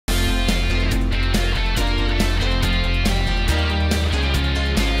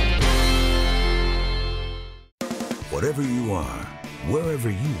Wherever you are, wherever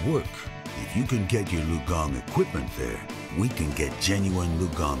you work, if you can get your Lugong equipment there, we can get genuine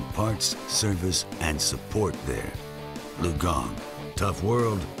Lugong parts, service, and support there. Lugong, tough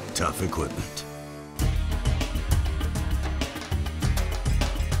world, tough equipment.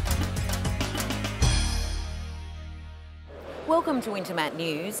 Welcome to INTERMAT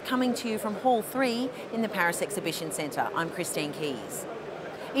News, coming to you from Hall 3 in the Paris Exhibition Centre. I'm Christine Keys.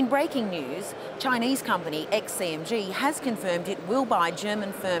 In breaking news, Chinese company XCMG has confirmed it will buy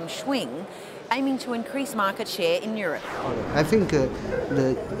German firm Schwing, aiming to increase market share in Europe. I think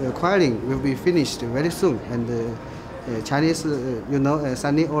the acquiring will be finished very soon, and Chinese,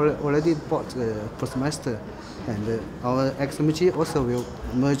 Sunny already bought Postmaster, and our XCMG also will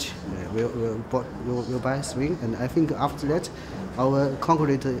merge, will buy Schwing, and I think after that, our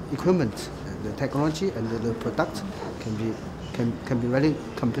concrete equipment, the technology and the product can be very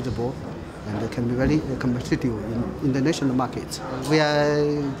compatible and can be very competitive in international markets. We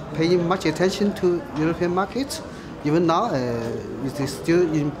are paying much attention to European markets. Even now, it is still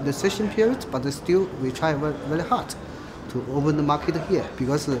in the session period, but still we try very hard to open the market here,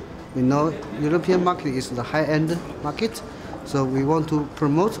 because we know European market is the high-end market, so we want to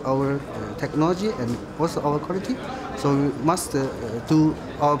promote our technology and also our quality. So we must do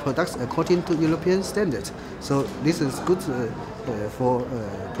our products according to European standards. So this is good for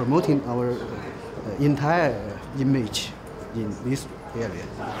promoting our entire image in this area.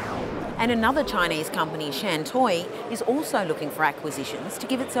 And another Chinese company, Shantui, is also looking for acquisitions to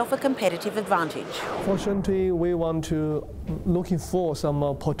give itself a competitive advantage. For Shantui, we want to looking for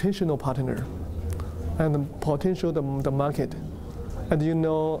some potential partner and potential the market. And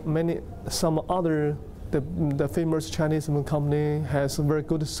some other the famous Chinese company has very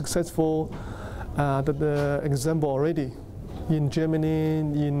good successful the example already in Germany,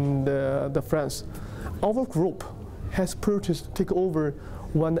 in the France. Our group has take over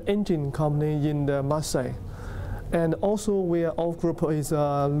one engine company in the Marseille, and also our group is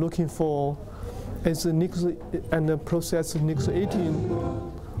looking for and process negotiating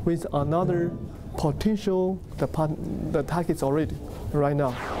with another potential the targets already right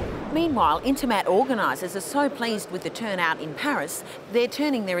now. Meanwhile, INTERMAT organisers are so pleased with the turnout in Paris, they're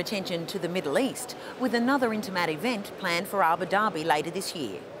turning their attention to the Middle East, with another INTERMAT event planned for Abu Dhabi later this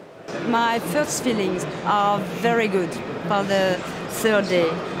year. My first feelings are very good for the third day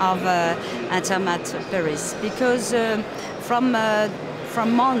of INTERMAT Paris, because from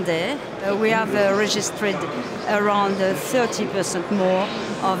Monday we have registered around 30% more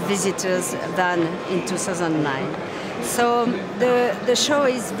of visitors than in 2009. So the show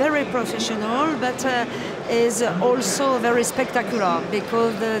is very professional, but is also very spectacular,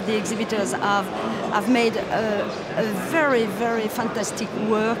 because the exhibitors have made a very, very fantastic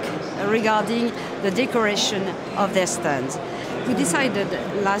work regarding the decoration of their stands. We decided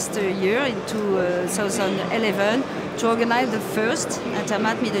last year, in 2011, to organize the first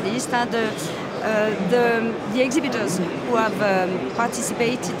INTERMAT Middle East, and the exhibitors who have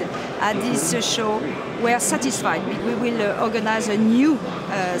participated at this show were satisfied. We will organize a new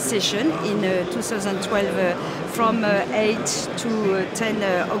session in 2012 from 8 to 10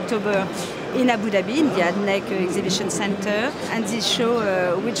 October in Abu Dhabi, in the INTERMAT Exhibition Center, and this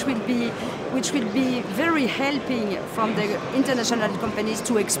show which will be very helping from the international companies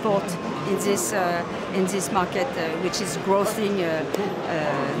to export in this market, which is growing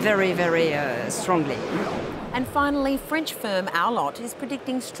very, very strongly. And finally, French firm Haulotte is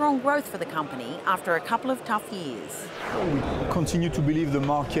predicting strong growth for the company after a couple of tough years. We continue to believe the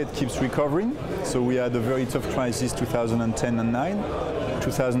market keeps recovering. So we had a very tough crisis 2010 and 9.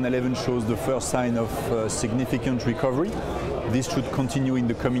 2011 shows the first sign of significant recovery. This should continue in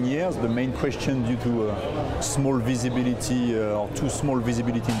the coming years. The main question, due to small visibility or too small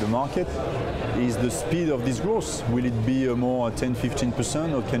visibility in the market, is the speed of this growth. Will it be more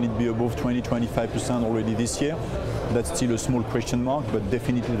 10-15%, or can it be above 20-25% already this year? That's still a small question mark, but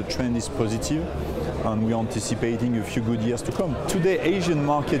definitely the trend is positive, and we're anticipating a few good years to come. Today, Asian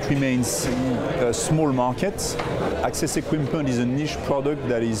market remains a small market. Access equipment is a niche product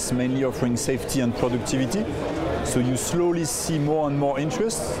that is mainly offering safety and productivity. So you slowly see more and more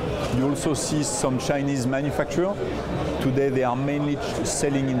interest. You also see some Chinese manufacturers. Today they are mainly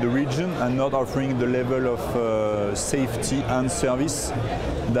selling in the region and not offering the level of safety and service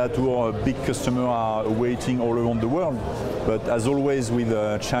that our big customers are awaiting all around the world. But as always with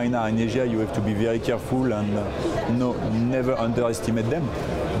China and Asia, you have to be very careful and never underestimate them.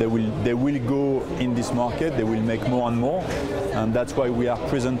 They will go in this market, they will make more and more, and that's why we are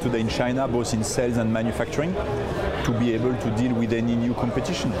present today in China, both in sales and manufacturing, to be able to deal with any new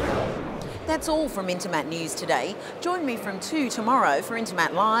competition. That's all from INTERMAT News today. Join me from 2 tomorrow for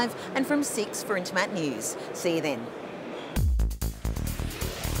INTERMAT Live and from 6 for INTERMAT News. See you then.